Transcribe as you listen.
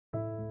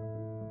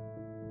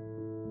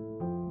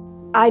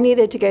I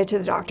needed to go to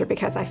the doctor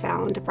because I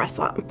found a breast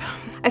lump.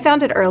 I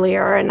found it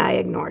earlier and I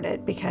ignored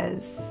it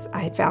because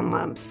I had found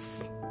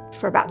lumps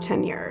for about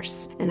 10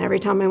 years. And every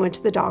time I went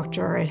to the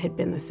doctor, it had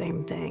been the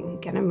same thing.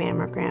 Get a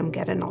mammogram,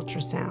 get an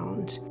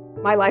ultrasound.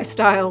 My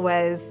lifestyle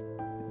was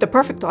the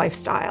perfect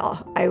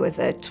lifestyle. I was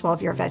a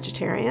 12-year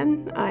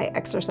vegetarian. I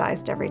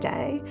exercised every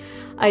day.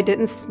 I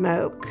didn't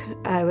smoke.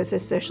 I was a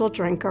social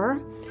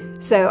drinker.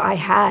 So I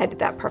had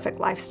that perfect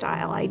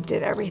lifestyle. I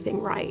did everything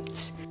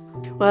right.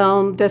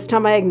 Well, this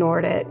time I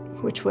ignored it,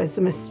 which was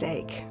a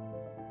mistake,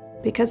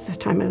 because this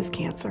time it was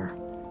cancer.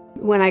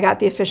 When I got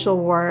the official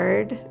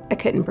word, I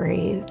couldn't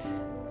breathe.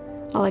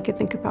 All I could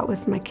think about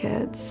was my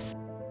kids.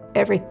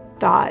 Every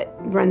thought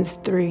runs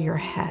through your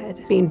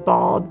head. Being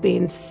bald,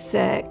 being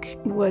sick,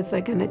 was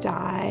I gonna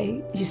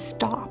die? You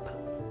stop.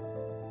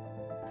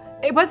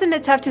 It wasn't a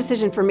tough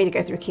decision for me to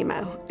go through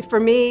chemo. For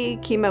me,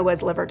 chemo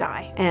was live or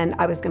die, and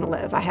I was gonna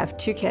live. I have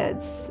 2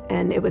 kids,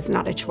 and it was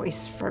not a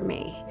choice for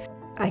me.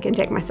 I can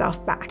take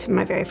myself back to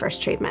my very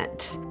first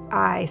treatment.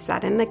 I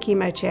sat in the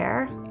chemo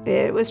chair.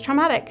 It was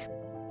traumatic.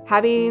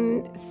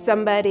 Having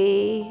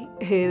somebody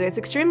who is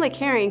extremely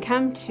caring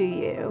come to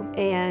you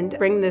and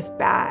bring this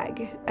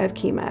bag of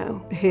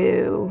chemo,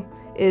 who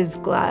is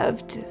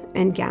gloved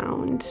and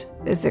gowned,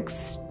 is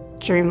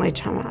extremely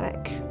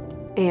traumatic.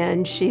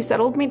 And she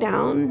settled me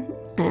down,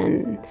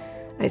 and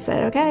I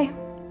said, okay,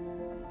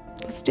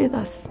 let's do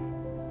this.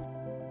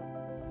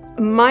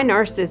 My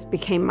nurses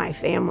became my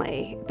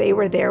family. They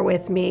were there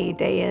with me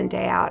day in,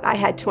 day out. I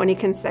had 20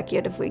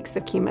 consecutive weeks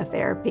of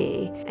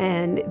chemotherapy,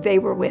 and they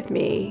were with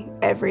me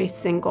every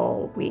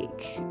single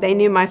week. They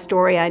knew my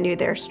story, I knew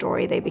their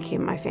story. They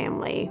became my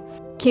family.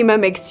 Chemo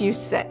makes you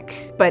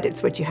sick, but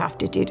it's what you have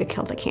to do to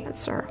kill the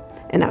cancer.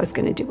 And I was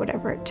gonna do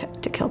whatever it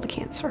took to kill the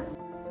cancer.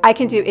 I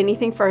can do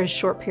anything for a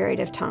short period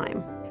of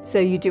time, so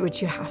you do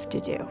what you have to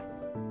do.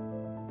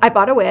 I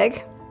bought a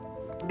wig,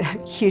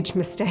 huge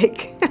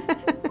mistake.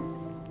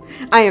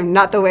 I am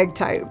not the wig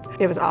type.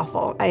 It was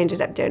awful. I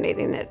ended up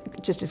donating it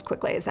just as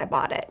quickly as I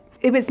bought it.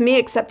 It was me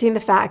accepting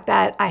the fact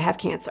that I have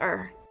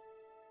cancer.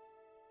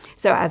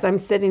 So as I'm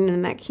sitting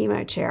in that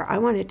chemo chair, I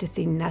wanted to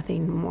see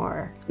nothing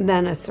more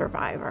than a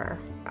survivor.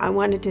 I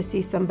wanted to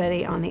see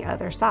somebody on the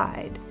other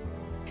side.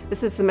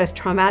 This is the most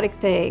traumatic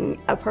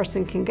thing a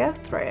person can go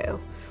through.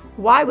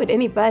 Why would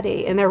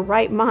anybody in their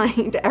right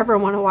mind ever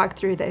want to walk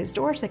through those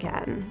doors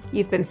again?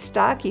 You've been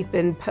stuck, you've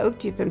been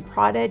poked, you've been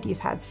prodded, you've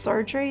had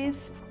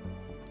surgeries.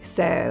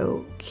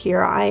 So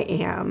here I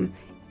am,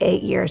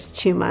 8 years,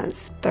 2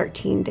 months,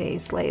 13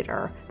 days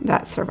later,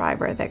 that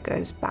survivor that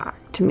goes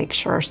back to make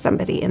sure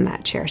somebody in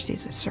that chair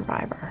sees a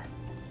survivor.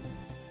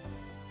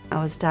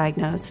 I was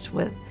diagnosed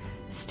with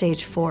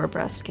stage 4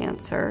 breast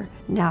cancer.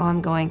 Now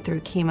I'm going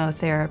through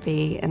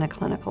chemotherapy in a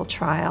clinical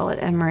trial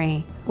at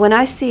Emory. When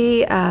I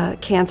see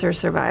cancer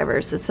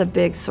survivors, it's a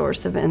big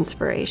source of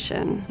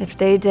inspiration. If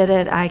they did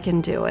it, I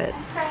can do it.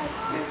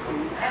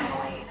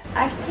 Emily,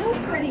 I feel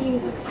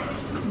pretty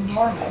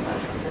normal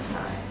most of the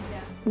time.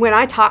 When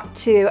I talk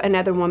to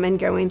another woman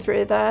going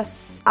through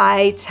this,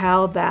 I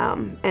tell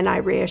them and I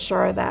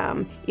reassure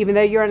them, even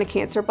though you're in a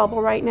cancer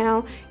bubble right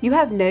now, you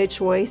have no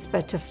choice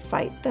but to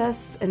fight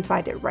this and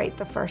fight it right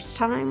the first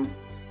time.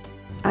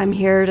 I'm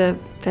here to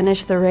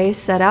finish the race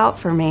set out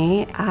for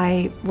me.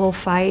 I will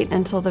fight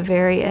until the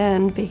very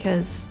end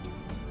because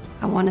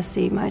I want to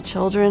see my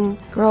children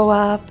grow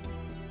up.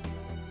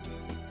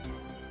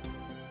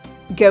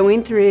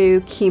 Going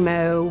through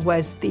chemo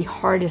was the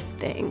hardest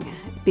thing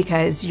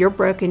because you're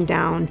broken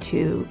down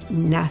to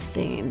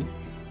nothing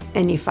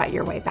and you fight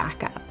your way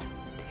back up.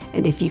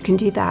 And if you can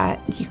do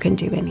that, you can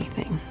do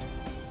anything.